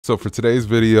So for today's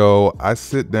video, I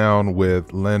sit down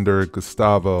with lender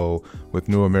Gustavo with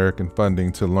New American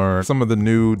Funding to learn some of the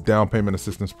new down payment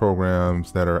assistance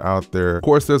programs that are out there. Of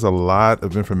course, there's a lot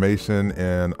of information,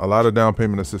 and a lot of down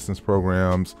payment assistance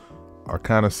programs are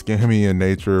kind of scammy in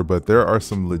nature, but there are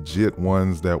some legit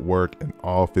ones that work in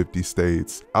all 50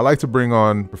 states. I like to bring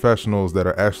on professionals that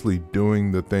are actually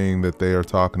doing the thing that they are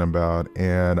talking about.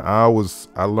 And I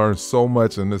learned so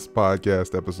much in this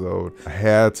podcast episode. I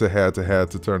had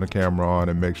to turn the camera on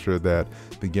and make sure that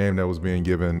the game that was being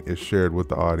given is shared with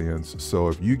the audience. So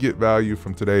if you get value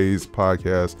from today's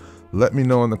podcast, let me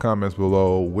know in the comments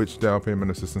below which down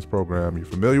payment assistance program you're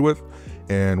familiar with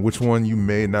and which one you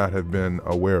may not have been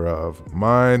aware of.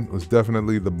 Mine was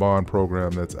definitely the bond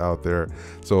program that's out there.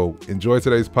 So enjoy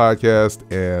today's podcast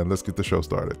and let's get the show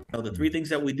started. The three things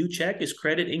that we do check is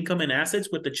credit, income, and assets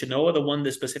with the Chenoa,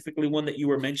 the specifically one that you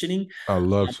were mentioning. I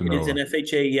love It is an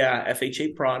Chenoa.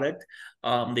 FHA product.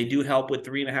 They do help with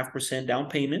 3.5% down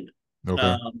payment,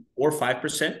 Okay. or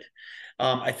 5%.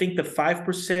 I think the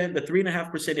 5%, the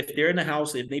 3.5%, if they're in the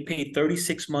house, if they pay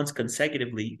 36 months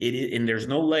consecutively, and there's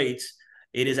no late,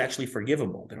 it is actually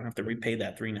forgivable. They don't have to repay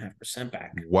that 3.5%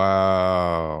 back.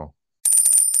 Wow.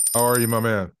 How are you, my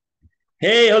man?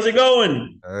 Hey, how's it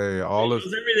going? Hey, How's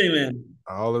everything, man?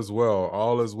 all is well.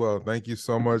 All is well. Thank you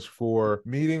so much for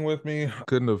meeting with me.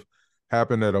 Couldn't have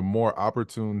happened at a more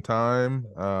opportune time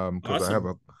because I have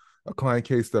Awesome. a client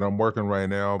case that I'm working right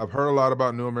now. I've heard a lot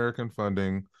about New American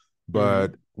Funding,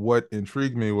 but Mm-hmm. what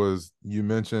intrigued me was you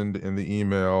mentioned in the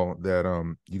email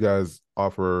that you guys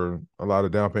offer a lot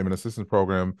of down payment assistance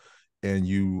program, and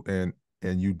you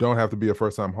don't have to be a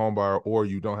first time home buyer, or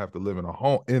you don't have to live in a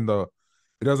home in the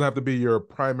it doesn't have to be your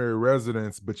primary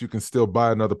residence, but you can still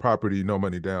buy another property, no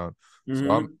money down. So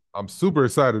Mm-hmm. I'm super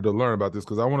excited to learn about this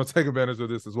because I want to take advantage of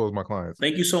this as well as my clients.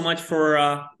 Thank you so much for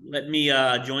letting me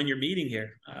join your meeting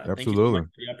here. Thank you so much Absolutely. for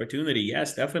the opportunity.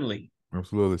 Yes, definitely.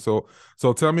 Absolutely. So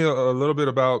tell me a little bit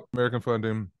about American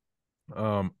Funding.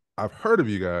 I've heard of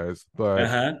you guys, but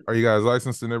Uh-huh. are you guys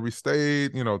licensed in every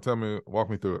state? Tell me, walk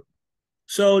me through it.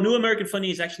 So New American Funding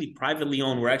is actually privately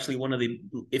owned. We're actually one of the,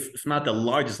 if not the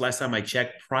largest, last time I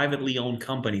checked, privately owned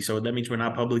company. So that means we're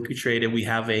not publicly traded. We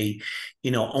have a,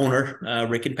 owner,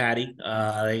 Rick and Patty.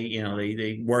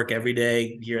 They work every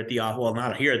day here at the office. Well,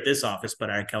 not here at this office, but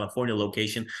our California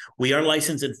location. We are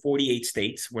licensed in 48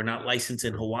 states. We're not licensed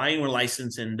in Hawaii. We're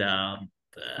licensed in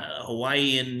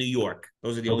Hawaii and New York.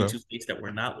 Those are the only Okay. two states that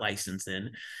we're not licensed in.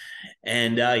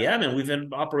 And yeah, man, we've been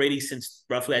operating since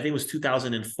roughly, I think it was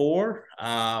 2004.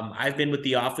 I've been with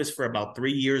the office for about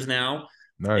 3 years now.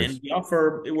 And Nice.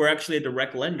 we're actually a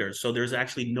direct lender. So there's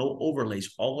actually no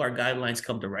overlays. All our guidelines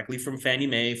come directly from Fannie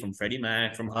Mae, from Freddie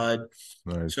Mac, from HUD.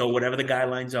 Nice. So whatever the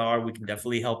guidelines are, we can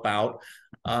definitely help out.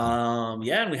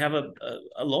 Yeah, and we have a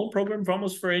loan program for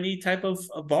almost for any type of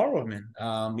borrower, man.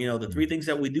 The three things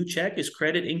that we do check is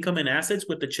credit, income, and assets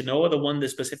with the Chenoa, the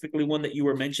specifically one that you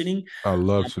were mentioning. I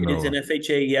love It is an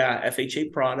Chenoa.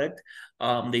 FHA product.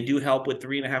 They do help with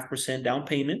 3.5% down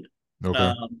payment,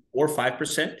 Okay. or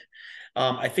 5%.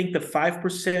 I think the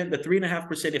 5%, the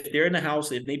 3.5%, if they're in the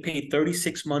house, if they pay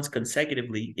 36 months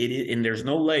consecutively, and there's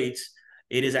no late,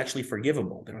 it is actually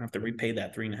forgivable. They don't have to repay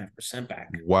that 3.5% back.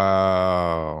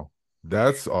 Wow.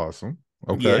 That's awesome.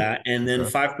 Okay. Yeah, and then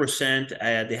Okay. 5%,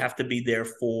 they have to be there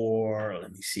for.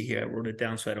 Let me see here. I wrote it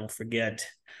down so I don't forget.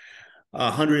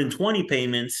 120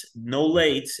 payments, no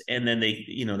late, and then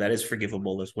that is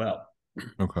forgivable as well.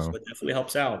 Okay. So it definitely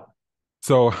helps out.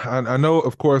 So I know,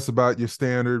 of course, about your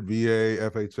standard VA,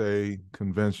 FHA,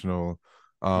 conventional.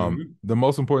 Mm-hmm. The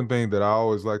most important thing that I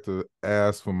always like to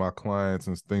ask for my clients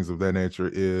and things of that nature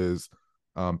is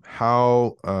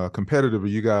how competitive are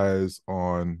you guys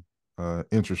on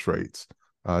interest rates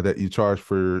that you charge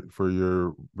for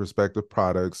your respective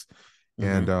products?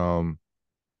 And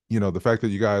Mm-hmm. the fact that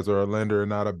you guys are a lender and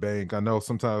not a bank. I know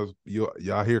sometimes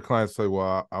y'all hear clients say,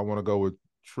 "Well, I want to go with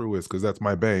Truist because that's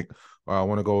my bank," or "I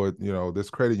want to go with this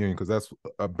credit union because that's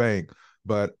a bank."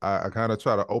 But I kind of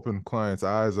try to open clients'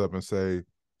 eyes up and say,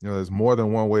 there's more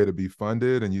than one way to be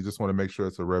funded, and you just want to make sure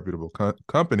it's a reputable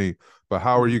company. But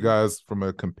how are you Mm-hmm. guys from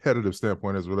a competitive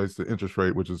standpoint as it relates to interest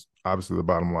rate, which is obviously the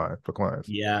bottom line for clients?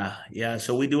 Yeah, yeah.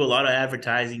 So we do a lot of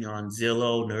advertising on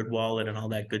Zillow, NerdWallet, and all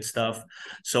that good stuff.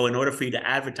 So in order for you to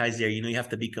advertise there, you have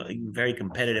to be very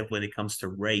competitive when it comes to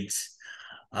rates.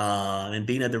 And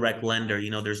being a direct lender,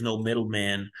 there's no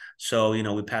middleman. So,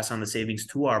 we pass on the savings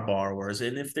to our borrowers.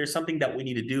 And if there's something that we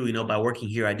need to do, by working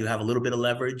here, I do have a little bit of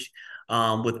leverage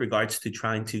with regards to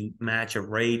trying to match a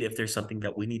rate if there's something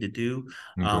that we need to do.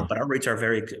 Okay. But our rates are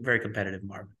very, very competitive,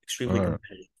 Marvin, All extremely right.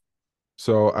 competitive.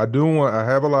 So I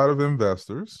have a lot of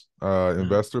investors,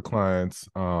 investor clients,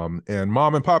 and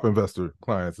mom and pop investor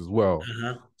clients as well.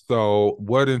 Uh-huh. So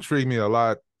what intrigued me a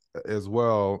lot as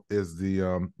well is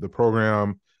the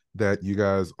program that you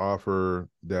guys offer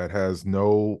that has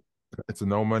it's a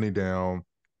no money down,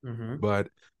 Mm-hmm. but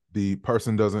the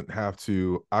person doesn't have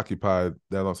to occupy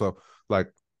that loan. So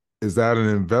like, is that an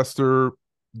investor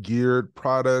geared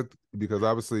product? Because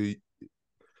obviously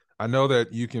I know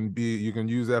that you can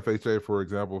use FHA, for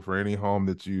example, for any home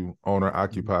that you own or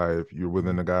occupy. If you're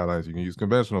within the guidelines, you can use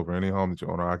conventional for any home that you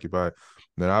own or occupy.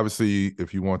 Then obviously,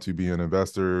 if you want to be an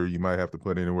investor, you might have to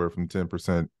put anywhere from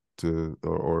 10% to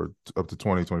or up to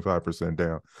 20, 25%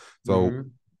 down. So Mm-hmm.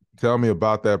 tell me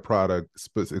about that product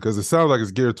because it sounds like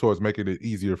it's geared towards making it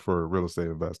easier for real estate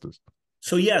investors.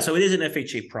 So yeah, so it is an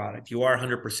FHA product. You are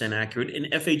 100% accurate, and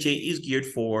FHA is geared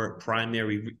for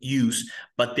primary use.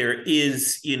 But there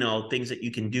is, things that you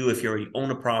can do if you already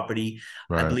own a property.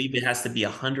 I Right, believe it has to be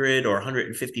 100 or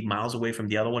 150 miles away from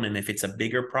the other one, and if it's a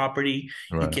bigger property,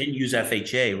 you right, can use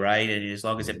FHA, right? And as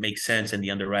long as it makes sense in the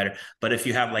underwriter. But if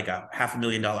you have like a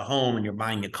 $500,000 home and you're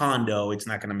buying a condo, it's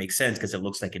not going to make sense because it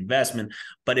looks like investment.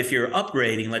 But if you're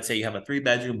upgrading, let's say you have a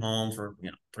 3-bedroom home for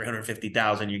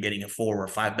 350,000, you're getting a 4 or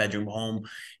 5 bedroom home,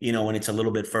 when it's a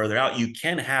little bit further out, you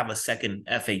can have a second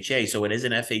FHA. So it is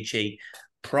an FHA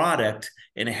product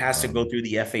and it has to go through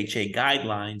the FHA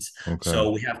guidelines. okay.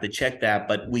 So we have to check that,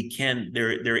 but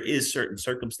there is certain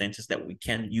circumstances that we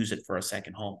can use it for a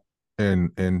second home.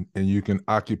 And you can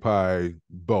occupy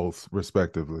both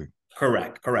respectively.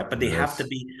 Correct, correct. But they have to Yes.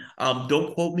 be,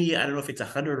 don't quote me. I don't know if it's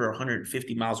 100 or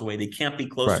 150 miles away. They can't be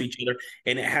close Right. to each other.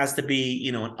 And it has to be,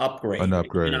 an An upgrade. It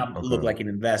upgrade. cannot look Okay. like an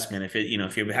investment.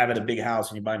 If you're having a big house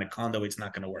and you're buying a condo, it's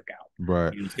not going to work out.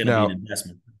 Right. It's going to be an Now,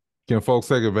 investment. can folks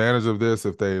take advantage of this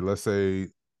if they, let's say,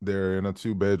 they're in a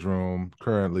two-bedroom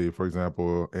currently, for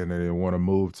example, and they want to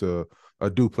move to a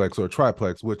duplex or a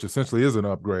triplex, which essentially is an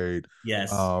upgrade.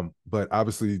 Yes. But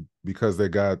obviously, because they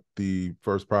got the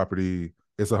first property,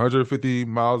 it's 150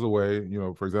 miles away.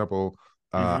 For example,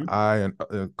 Mm-hmm. I and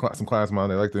some clients of mine,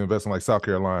 they like to invest in like South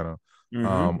Carolina,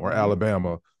 Mm-hmm. or Mm-hmm.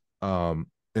 Alabama.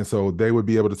 And so they would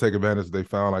be able to take advantage if they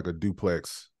found like a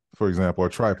duplex, for example, or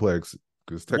triplex,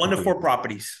 because One to technically four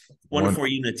properties, one to one, four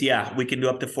units. Yeah, we can do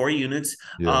up to 4 units.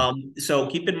 yeah, So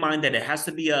keep in mind that it has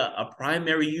to be a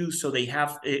primary use. So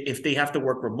if they have to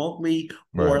work remotely,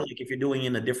 or right, like if you're doing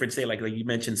in a different state, like you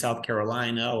mentioned, South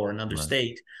Carolina or another right,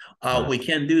 state, right, we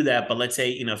can do that. But let's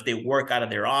say, if they work out of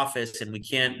their office and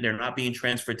they're not being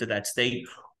transferred to that state,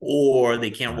 or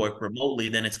they can't right. work remotely,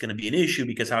 then it's going to be an issue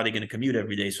because how are they going to commute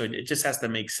every day? So it just has to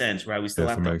make sense, right? We still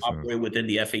Yes, it have to makes sense. operate within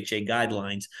the FHA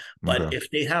guidelines. Okay, But if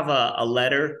they have a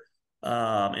letter,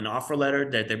 an offer letter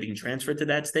that they're being transferred to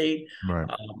that state, right.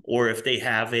 or if they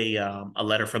have a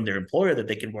letter from their employer that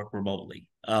they can work remotely.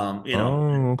 Oh,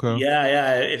 okay, Yeah,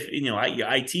 yeah. If your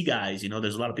IT guys,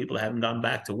 there's a lot of people that haven't gone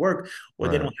back to work, or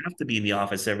they right, don't have to be in the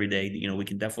office every day. We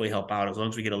can definitely help out as long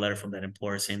as we get a letter from that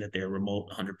employer saying that they're remote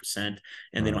 100%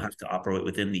 and they don't right, have to operate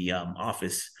within the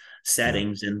office yeah.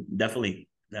 settings. And definitely,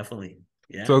 definitely,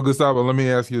 yeah. So Gustavo, let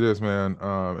me ask you this, man.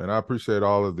 And I appreciate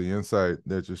all of the insight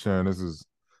that you're sharing. This is,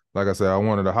 like I said, I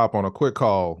wanted to hop on a quick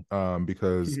call,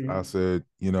 because I said,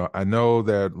 I know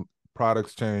that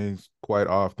products change quite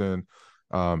often.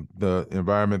 The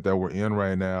environment that we're in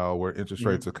right now, where interest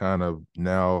rates are kind of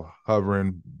now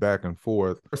hovering back and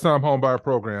forth. First time home buyer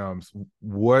programs,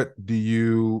 what do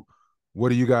you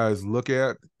guys look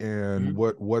at, and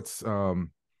Mhm.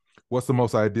 what's the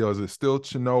most ideal? Is it still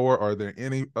Chinoa? Are there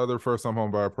any other first time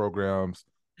home buyer programs,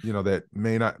 that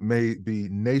may be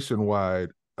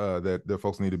nationwide, that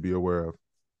folks need to be aware of?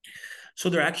 So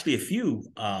there are actually a few.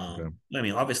 Okay. I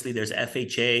mean, obviously there's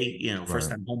FHA, first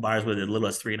Right. time home buyers with as little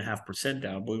as 3.5%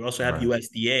 down, but we also have Right.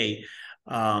 USDA.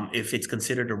 If it's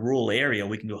considered a rural area,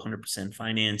 we can do 100%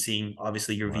 financing.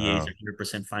 Obviously, your VAs are Wow.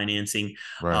 100% financing.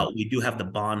 Right. We do have the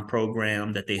bond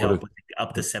program that they What help is with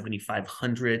up to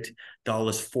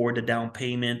 $7,500 for the down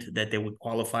payment that they would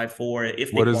qualify for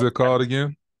if they what is it qualify. called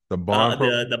again? The bond The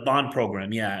program? bond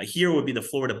program, yeah. Here would be the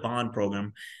Florida bond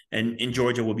program, and in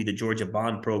Georgia would be the Georgia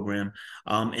bond program.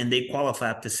 And they qualify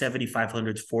up to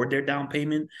 7,500 for their down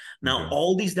payment. Now, Okay.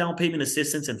 all these down payment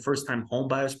assistance and first time home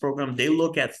buyers program, they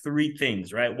look at three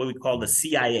things, right? What we call the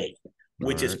CIA, All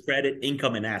which is right. credit,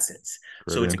 income, and assets.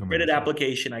 So Credit it's a income credit asset.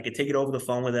 application. I can take it over the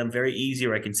phone with them, very easy,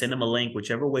 or I can send them a link,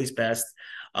 whichever way is best.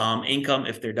 Income,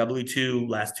 if they're W-2,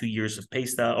 last 2 years of pay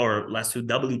stub, or last two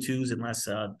W-2s and last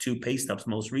two pay stubs,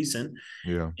 most recent.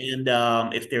 Yeah. And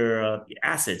if they're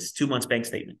assets, 2 months bank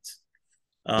statements.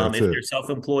 That's If it. they're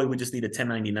self-employed, we just need a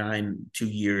 1099, 2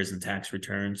 years in tax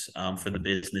returns for the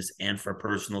Okay. business and for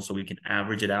personal, so we can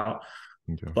average it out.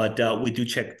 Okay. But we do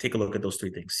take a look at those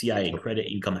three things: CIA, So credit,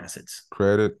 income, assets.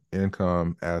 credit,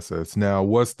 income, assets. Now,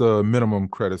 what's the minimum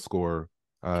credit score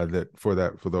that for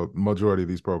the majority of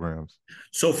these programs?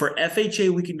 So for FHA,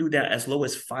 we can do that as low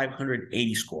as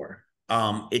 580 score.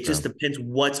 It Yeah. just depends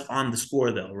what's on the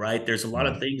score, though, right? There's a lot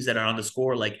of Right. things that are on the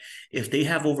score. Like if they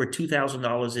have over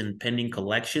 $2,000 in pending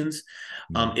collections,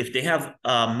 Yeah. if they have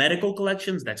medical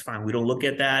collections, that's fine. We don't look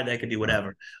at that. That could be Right.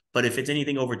 whatever. But if it's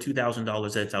anything over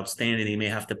 $2,000 that's outstanding, they may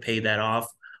have to pay that off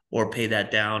or pay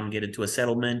that down and get into a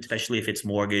settlement, especially if it's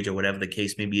mortgage or whatever the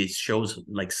case. Maybe it shows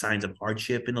like signs of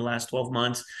hardship in the last 12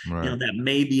 months. Right. That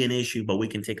may be an issue, but we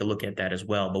can take a look at that as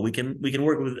well. But we can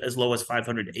work with as low as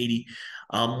 580.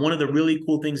 One of the really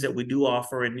cool things that we do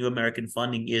offer at New American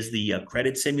Funding is the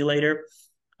credit simulator.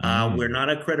 We're Mm. not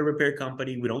a credit repair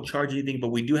company. We don't charge anything,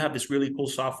 but we do have this really cool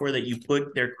software that you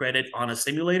put their credit on a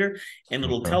simulator, and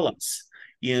it'll Okay. tell us,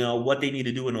 what they need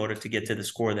to do in order to get to the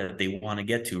score that they want to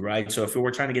get to, right? So if we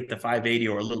were trying to get to 580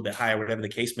 or a little bit higher, whatever the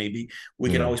case may be, we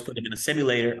can Yeah. always put them in a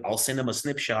simulator. I'll send them a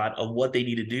snapshot of what they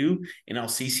need to do, and I'll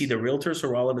CC the realtor so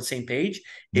we're all on the same page.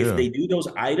 If Yeah. they do those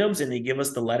items and they give us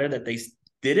the letter that they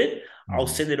did it, I'll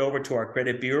Mm. send it over to our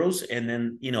credit bureaus and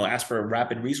then, ask for a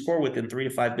rapid rescore within 3 to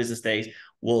 5 business days.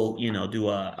 We'll, do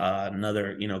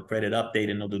another, credit update,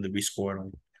 and they'll do the rescore.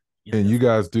 And, And you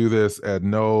guys do this at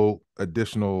no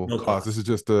additional no cost. This cost. is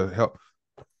just to help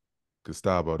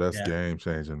Gustavo. That's Yeah. game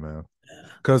changing, man. Yeah.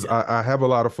 Because Yeah. I have a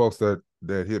lot of folks that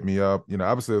hit me up.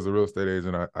 Obviously as a real estate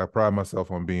agent, I pride myself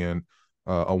on being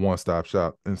a one-stop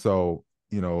shop. And so,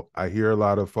 I hear a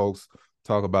lot of folks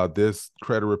talk about this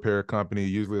credit repair company.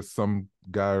 Usually it's some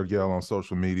guy or gal on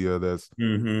social media that's,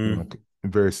 you know, Mm-hmm.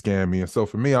 very scammy. And so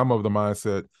for me, I'm of the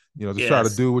mindset, just try to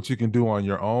Yes. do what you can do on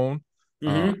your own. Uh,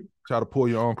 Mm-hmm. try to pull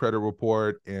your own credit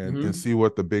report and Mm-hmm. see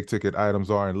what the big ticket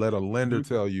items are and let a lender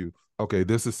Mm-hmm. tell you, okay,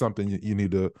 this is something you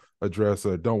need to address,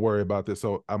 or don't worry about this.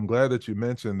 So I'm glad that you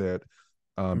mentioned that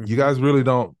you Mm-hmm. guys really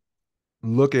don't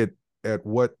look at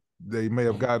what they may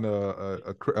have gotten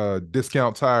a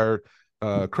discount tire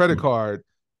credit card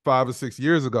 5 or 6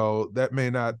 years ago. That may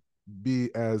not be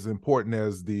as important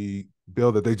as the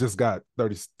bill that they just got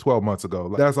 12 months ago.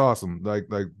 Like, that's awesome. Like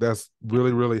that's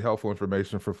really, really helpful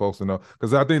information for folks to know,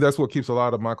 because I think that's what keeps a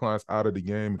lot of my clients out of the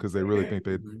game, because they really think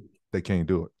they can't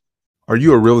do it. Are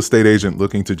you a real estate agent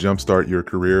looking to jumpstart your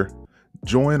career?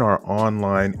 Join our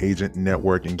online agent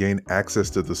network and gain access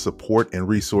to the support and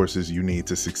resources you need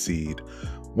to succeed.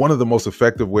 One of the most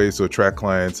effective ways to attract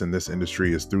clients in this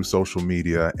industry is through social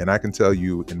media. And I can tell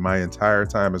you, in my entire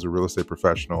time as a real estate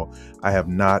professional, I have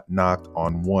not knocked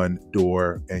on one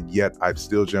door, and yet I've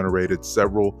still generated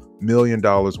several $1 million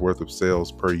worth of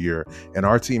sales per year. And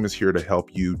our team is here to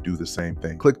help you do the same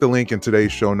thing. Click the link in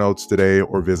today's show notes today,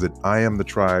 or visit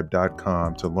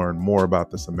IamTheTribe.com to learn more about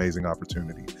this amazing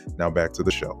opportunity. Now back to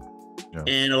the show. Yeah.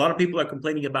 And a lot of people are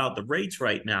complaining about the rates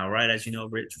right now, right? As you know,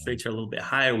 rates are a little bit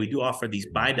higher. We do offer these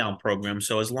buy down programs.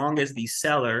 So as long as the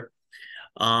seller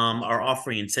are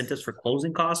offering incentives for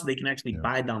closing costs, they can actually Yeah.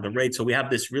 buy down the rate. So we have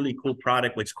this really cool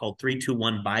product which is called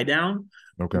 3-2-1 buy down,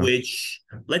 Okay. which,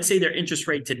 let's say their interest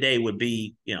rate today would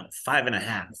be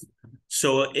 5.5.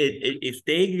 So if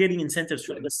they're getting incentives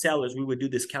from the sellers, we would do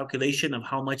this calculation of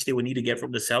how much they would need to get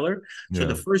from the seller. So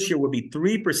the Yeah. first year would be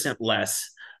 3% less.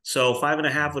 So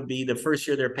 5.5 would be the first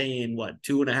year they're paying what,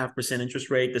 2.5% interest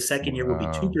rate. The second year will be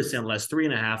Wow. 2% less,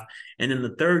 3.5, and then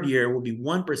the third year will be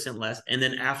 1% less. And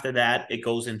then after that, it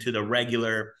goes into the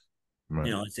regular,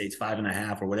 Right. let's say it's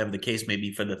 5.5 or whatever the case may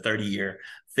be for the 30-year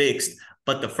fixed.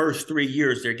 But the first 3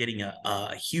 years, they're getting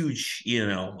a huge,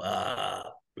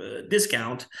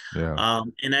 discount. Yeah.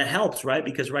 And that helps, right?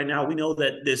 Because right now we know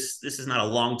that this is not a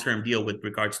long-term deal with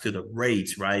regards to the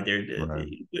rates, right? Right.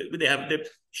 They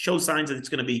show signs that it's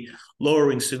going to be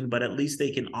lowering soon, but at least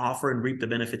they can offer and reap the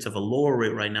benefits of a lower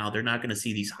rate right now. They're not going to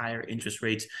see these higher interest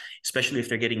rates, especially if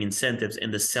they're getting incentives,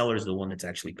 and the seller is the one that's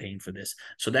actually paying for this.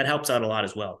 So that helps out a lot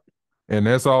as well. And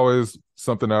that's always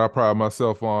something that I pride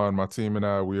myself on. My team and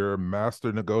I, we are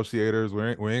master negotiaters. We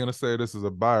ain't gonna say this is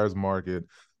a buyer's market,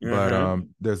 but Uh-huh.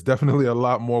 there's definitely a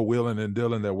lot more wheeling and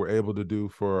dealing that we're able to do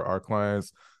for our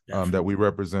clients that we Definitely.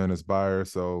 represent as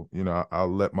buyers. So,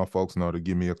 I'll let my folks know to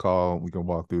give me a call. We can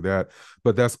walk through that.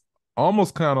 But that's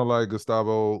almost kind of like,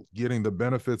 Gustavo, getting the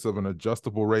benefits of an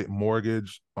adjustable rate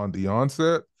mortgage on the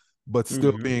onset, but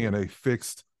still Mhm. being in a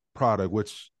fixed product,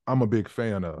 which I'm a big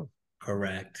fan of.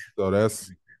 Correct. So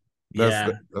that's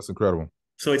Yeah. that's incredible.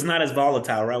 So it's not as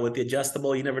volatile, right? With the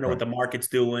adjustable, you never know what Right, the market's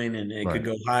doing, and it could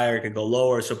right, go higher, it could go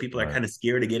lower. So people are right, kind of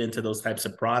scared to get into those types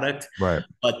of product. right.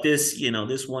 But this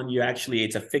one,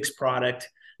 it's a fixed product.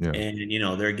 Yeah.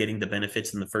 and they're getting the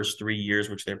benefits in the first 3 years,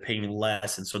 which they're paying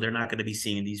less, and so they're not going to be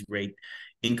seeing these rate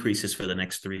increases for the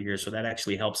next 3 years. So that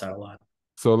actually helps out a lot.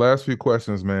 So last few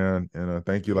questions, man, and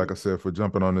thank you, like I said, for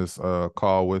jumping on this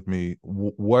call with me.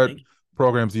 What Thank you.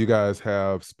 programs do you guys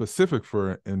have specific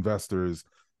for investors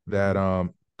that,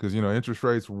 Mhm. because interest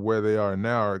rates where they are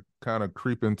now are kind of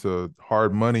creeping to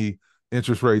hard money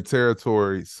interest rate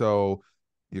territory. So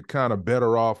you're kind of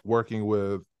better off working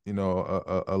with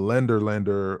a lender,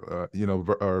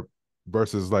 or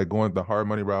versus like going the hard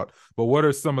money route. But what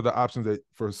are some of the options that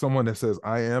for someone that says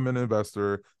I am an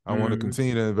investor, I want to Mhm.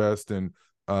 continue to invest in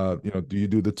do you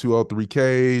do the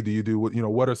 203k? Do you do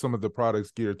what are some of the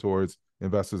products geared towards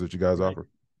investors that you guys Right. offer?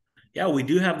 Yeah, we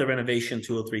do have the renovation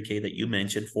 203k that you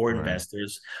mentioned for Right.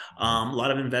 investors. Right. A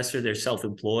lot of investors, they're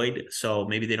self-employed, so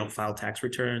maybe they don't file tax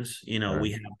returns. Right.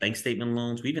 We have bank statement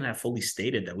loans. We even have fully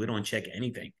stated that we don't check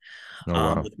anything Oh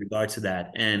wow. with regards to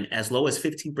that. And as low as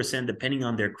 15%, depending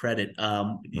on their credit,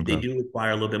 they Okay. do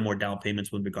require a little bit more down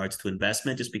payments with regards to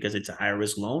investment, just because it's a higher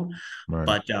risk loan. Right.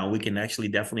 But we can actually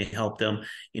definitely help them,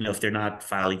 if they're not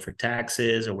filing for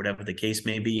taxes or whatever the case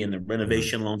may be, and the Right.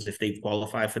 renovation loans, if they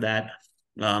qualify for that.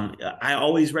 I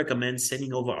always recommend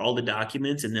sending over all the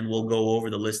documents, and then we'll go over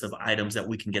the list of items that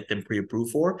we can get them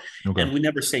pre-approved for. Okay. And we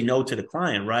never say no to the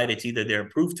client, right? It's either they're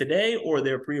approved today or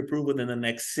they're pre-approved within the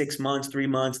next 6 months, 3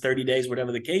 months, 30 days,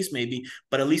 whatever the case may be.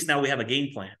 But at least now we have a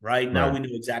game plan, right? Now Right. we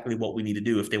know exactly what we need to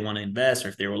do if they want to invest or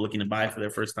if they were looking to buy for their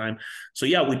first time. So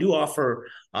yeah, we do offer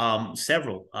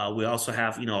several. We also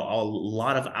have, a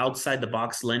lot of outside the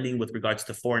box lending with regards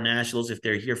to foreign nationals if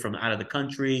they're here from out of the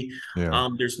country. Yeah.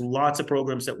 There's lots of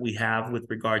programs that we have with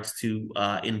regards to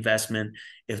investment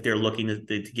if they're looking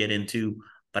to get into.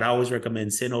 But I always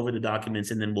recommend send over the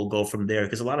documents and then we'll go from there.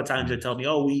 Because a lot of times they Mm. tell me,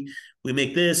 oh, we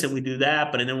make this and we do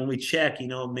that, but and then when we check,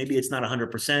 maybe it's not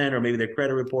 100%, or maybe their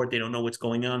credit report, they don't know what's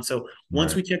going on. So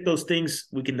once Right. we check those things,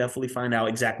 we can definitely find out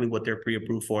exactly what they're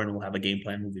pre-approved for, and we'll have a game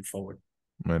plan moving forward.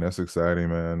 Man, that's exciting,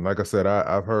 man. Like I said,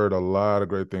 I've heard a lot of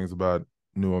great things about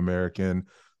New American.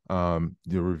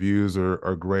 Your reviews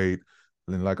are great.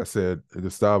 And like I said,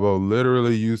 Gustavo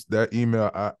literally used that email.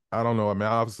 I don't know. I mean,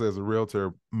 obviously as a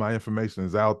realtor, my information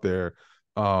is out there.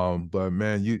 But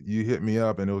man, you hit me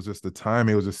up and it was just the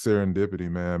timing, it was just serendipity,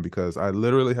 man, because I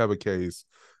literally have a case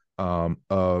of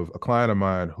a client of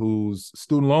mine whose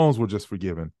student loans were just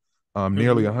forgiven.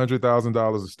 Nearly Mm-hmm.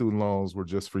 $100,000 of student loans were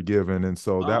just forgiven, and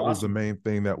so Oh, that was the awesome. main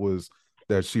thing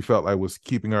that she felt like was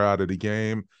keeping her out of the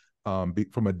game,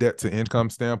 from a debt to income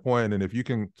standpoint. And if you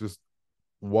can just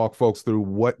walk folks through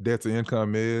what debt to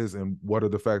income is and what are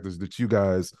the factors that you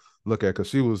guys look at, because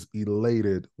she was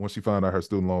elated when she found out her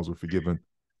student loans were forgiven.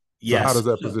 So how Yes. does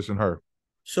that position her?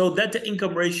 So debt to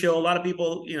income ratio, a lot of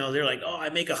people, they're like, oh, I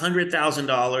make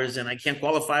 $100,000 and I can't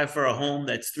qualify for a home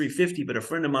that's 350. But a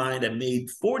friend of mine that made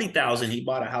 40,000, he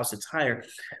bought a house that's higher.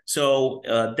 So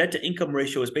debt to income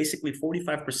ratio is basically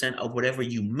 45% of whatever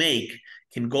you make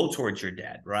can go towards your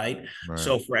debt, right? Right.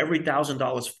 So for every $1,000,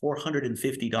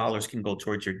 $450 can go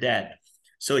towards your debt.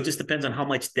 So it just depends on how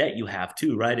much debt you have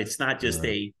too, right? It's not just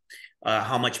Right.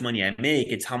 how much money I make.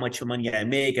 It's how much money I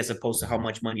make as opposed to how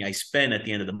much money I spend at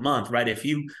the end of the month, right? If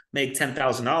you make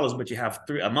 $10,000, but you have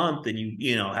a month, and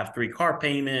you have three car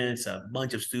payments, a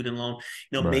bunch of student loan,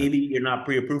 Right. maybe you're not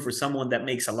pre-approved for someone that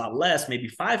makes a lot less, maybe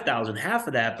 5,000, half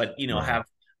of that, but Right. have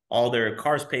all their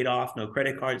cars paid off, no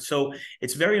credit cards. So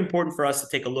it's very important for us to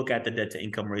take a look at the debt to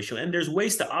income ratio. And there's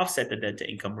ways to offset the debt to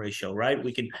income ratio, right?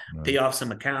 We can Right. pay off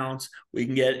some accounts. We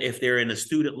can get, if they're in a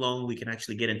student loan, we can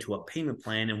actually get into a payment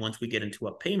plan. And once we get into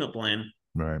a payment plan,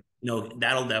 Right.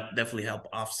 that'll definitely help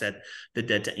offset the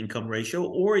debt to income ratio.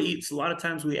 Or it's a lot of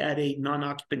times we add a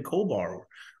non-occupant co-borrower.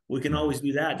 We can Right. always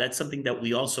do that. That's something that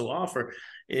we also offer.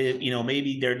 If,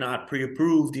 maybe they're not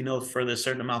pre-approved, for the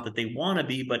certain amount that they want to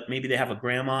be, but maybe they have a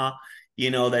grandma,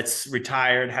 that's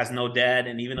retired, has no debt.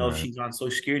 And even though if Right. she's on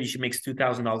Social Security, she makes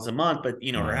 $2,000 a month, but,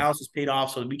 her Right. house is paid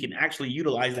off. So we can actually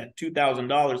utilize that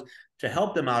 $2,000 to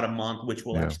help them out a month, which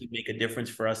will Yeah. actually make a difference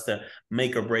for us to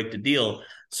make or break the deal.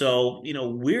 So,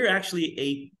 we're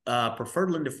actually a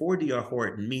preferred lender for DR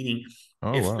Horton, meaning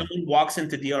Oh if wow. someone walks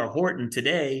into DR Horton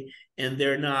today and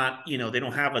they're not, they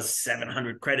don't have a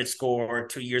 700 credit score,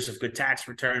 2 years of good tax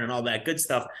return and all that good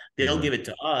stuff, they'll Right. give it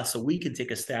to us so we can take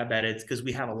a stab at it, because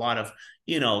we have a lot of,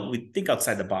 we think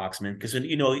outside the box, man, because,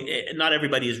 not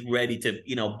everybody is ready to,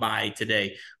 buy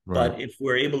today. Right. But if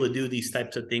we're able to do these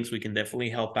types of things, we can definitely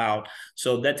help out.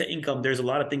 So debt to income, there's a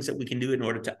lot of things that we can do in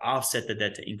order to offset the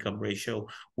debt to income ratio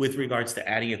with regards to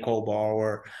adding a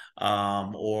co-borrower,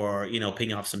 or,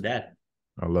 paying off some debt.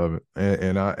 I love it.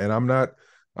 And I'm not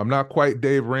I'm not quite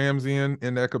Dave Ramsey in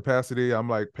that capacity. I'm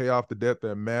like pay off the debt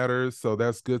that matters. So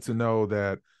that's good to know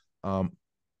that um,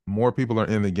 more people are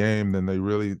in the game than they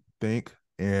really think.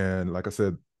 And like I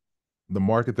said, the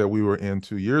market that we were in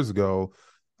 2 years ago,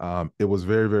 it was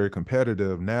very, very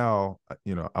competitive. Now,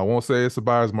 I won't say it's a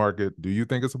buyer's market. Do you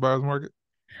think it's a buyer's market?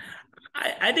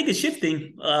 I think it's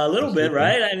shifting a little It's bit, shifting.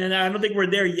 right? I mean, I don't think we're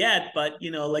there yet, but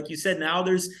like you said, now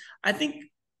I think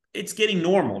it's getting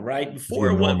normal, right? It's Before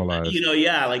getting what, normalized.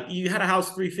 yeah, like you had a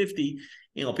house 350,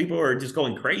 people were just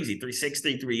going crazy,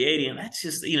 360, 380. And that's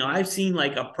just, I've seen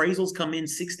like appraisals come in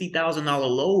 $60,000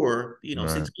 lower, Right.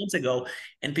 6 months ago,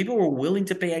 and people were willing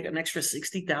to pay an extra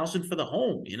 60,000 for the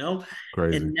home.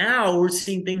 Crazy. And now we're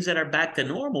seeing things that are back to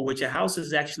normal, which a house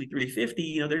is actually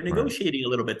 350. They're Right. negotiating a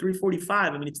little bit,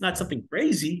 345. I mean, it's not Right. something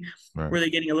crazy Right. where they're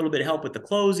getting a little bit of help with the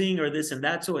closing or this and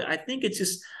that. So I think it's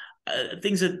just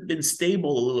things have been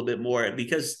stable a little bit more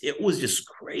because it was just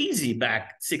crazy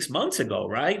back 6 months ago,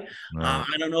 right? Right.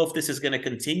 I don't know if this is going to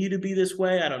continue to be this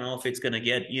way. I don't know if it's going to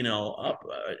get, up.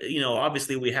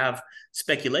 Obviously we have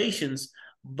speculations,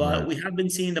 but Right. we have been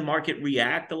seeing the market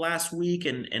react the last week,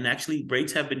 and actually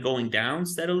rates have been going down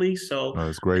steadily. So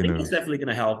It's I great think that's news. definitely going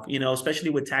to help,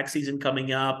 especially with tax season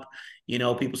coming up.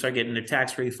 People start getting their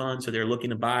tax refund, so they're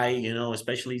looking to buy,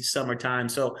 especially summertime.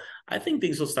 So I think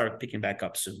things will start picking back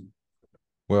up soon.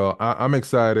 Well, I'm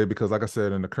excited because, like I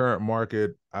said, in the current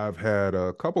market, I've had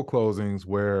a couple closings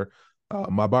where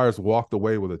my buyers walked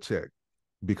away with a check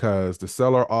because the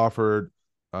seller offered,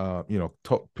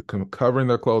 covering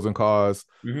their closing costs.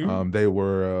 Mm-hmm. They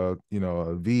were,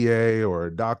 a VA or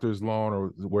a doctor's loan, or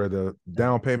where the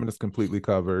down payment is completely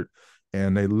covered,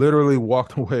 and they literally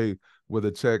walked away with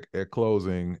a check at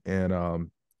closing. And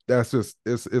that's just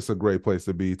it's a great place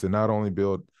to be, to not only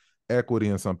build equity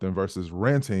in something versus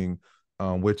renting,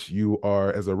 which you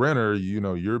are as a renter,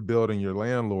 you're building your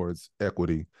landlord's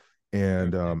equity.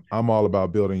 And I'm all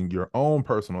about building your own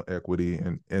personal equity,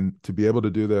 and to be able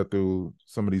to do that through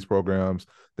some of these programs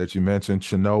that you mentioned,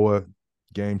 Chinoa,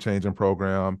 game changing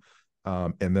program.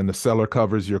 And then the seller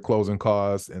covers your closing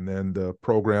costs, and then the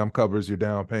program covers your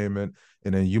down payment,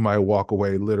 and then you might walk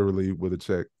away literally with a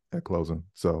check at closing.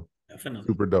 So Definitely.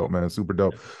 super dope, man. Super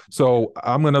dope. So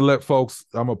I'm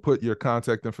gonna put your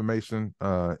contact information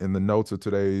in the notes of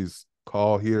today's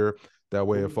call here. That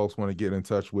way, if Cool. folks want to get in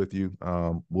touch with you,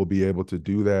 we'll be able to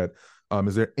do that.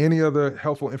 Is there any other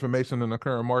helpful information in the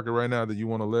current market right now that you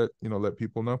want to let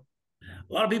people know?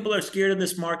 A lot of people are scared in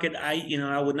this market.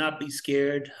 I would not be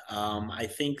scared. I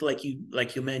think like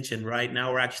you mentioned, right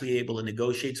now we're actually able to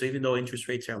negotiate. So even though interest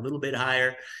rates are a little bit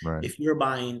higher, Right, if you're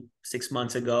buying 6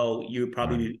 months ago, you would right,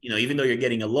 probably, even though you're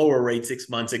getting a lower rate 6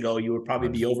 months ago, you would probably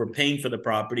right, be overpaying for the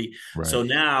property. right, So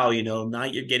now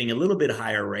you're getting a little bit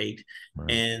higher rate.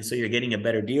 right, And so you're getting a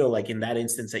better deal. Like in that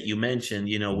instance that you mentioned,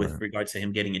 with right, regards to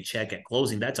him getting a check at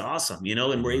closing, that's awesome,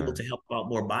 and we're able right. to help out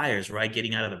more buyers, right?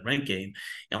 Getting out of the rent game.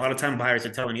 And a lot of time buyers are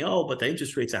telling me, oh, but the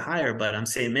interest rates are higher. But I'm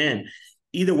saying, man,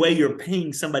 either way, you're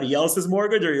paying somebody else's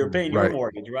mortgage or you're paying your Right,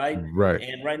 mortgage, right? right,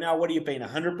 And right now, what are you paying?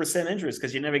 100% interest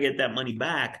because you never get that money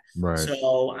back. right.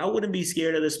 So I wouldn't be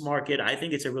scared of this market. I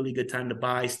think it's a really good time to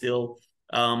buy still.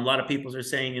 A lot of people are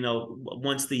saying,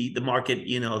 once the market,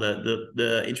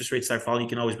 the interest rates start falling, you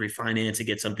can always refinance and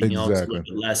get something else a little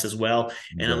Exactly, bit less as well.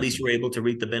 And at least exactly. you're able to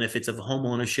reap the benefits of home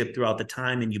ownership throughout the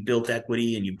time, and you built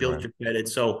equity and you built Right, your credit.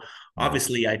 So right.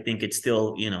 obviously, I think it's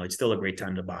still a great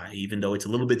time to buy, even though it's a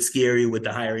little bit scary with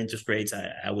the higher interest rates.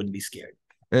 I wouldn't be scared.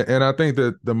 And I think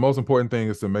that the most important thing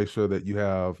is to make sure that you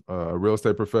have a real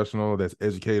estate professional that's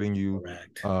educating you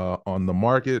Correct. on the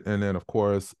market, and then of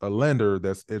course a lender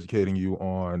that's educating you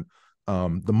on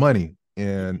the money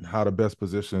and Mhm. how to best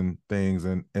position things.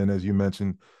 And as you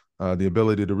mentioned, the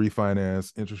ability to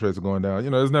refinance. Interest rates are going down.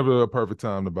 There's never a perfect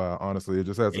time to buy. Honestly, it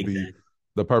just has to be Exactly.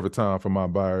 the perfect time for my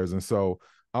buyers. And so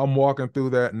I'm walking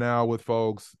through that now with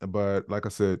folks. But like I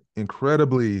said,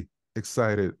 incredibly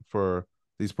excited for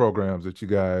these programs that you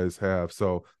guys have.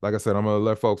 So, like I said, I'm gonna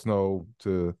let folks know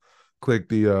to click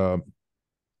the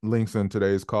links in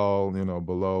today's call,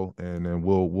 below, and then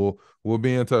we'll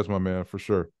be in touch, my man, for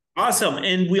sure. Awesome.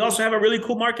 And we also have a really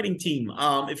cool marketing team.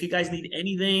 If you guys need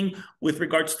anything with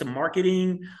regards to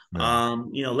marketing,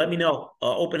 Yeah, let me know.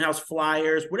 Open house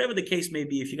flyers, whatever the case may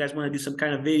be. If you guys want to do some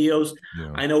kind of videos,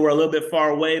 yeah. I know we're a little bit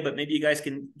far away, but maybe you guys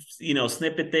can,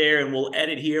 snip it there and we'll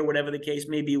edit here, whatever the case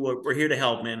may be. We're here to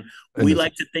help, man. And We this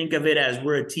like to think of it as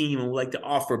we're a team and we like to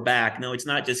offer back. No, it's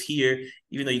not just here.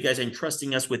 Even though you guys are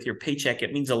entrusting us with your paycheck,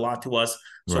 it means a lot to us.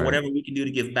 So right. whatever we can do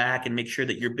to give back and make sure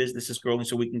that your business is growing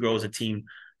so we can grow as a team,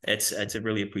 it's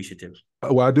really appreciative.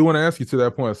 Well, I do want to ask you to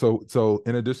that point. So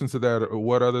in addition to that,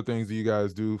 what other things do you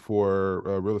guys do for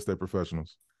real estate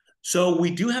professionals? So we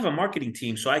do have a marketing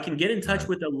team, so I can get in touch Right.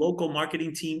 with a local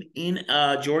marketing team in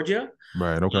Georgia.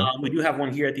 Right. Okay. We do have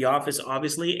one here at the office,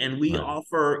 obviously, and we Right.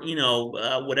 offer,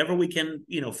 whatever we can,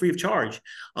 free of charge, Right.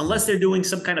 unless they're doing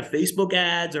some kind of Facebook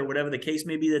ads or whatever the case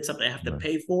may be. That's something I have to Right.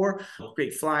 pay for.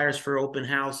 Create flyers for open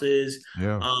houses,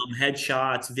 Yeah.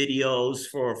 headshots, videos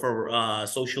for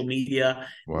social media.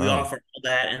 We Wow. offer all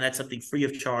that, and that's something free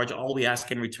of charge. All we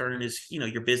ask in return is,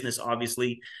 your business,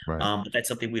 obviously, Right. but that's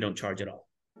something we don't charge at all.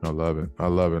 I love it. I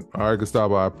love it. All right,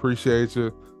 Gustavo, I appreciate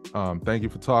you. Thank you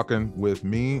for talking with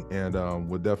me, and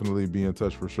we'll definitely be in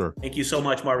touch for sure. Thank you so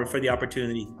much, Marvin, for the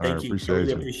opportunity. All right, Thank you. I appreciate really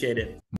you. appreciate it.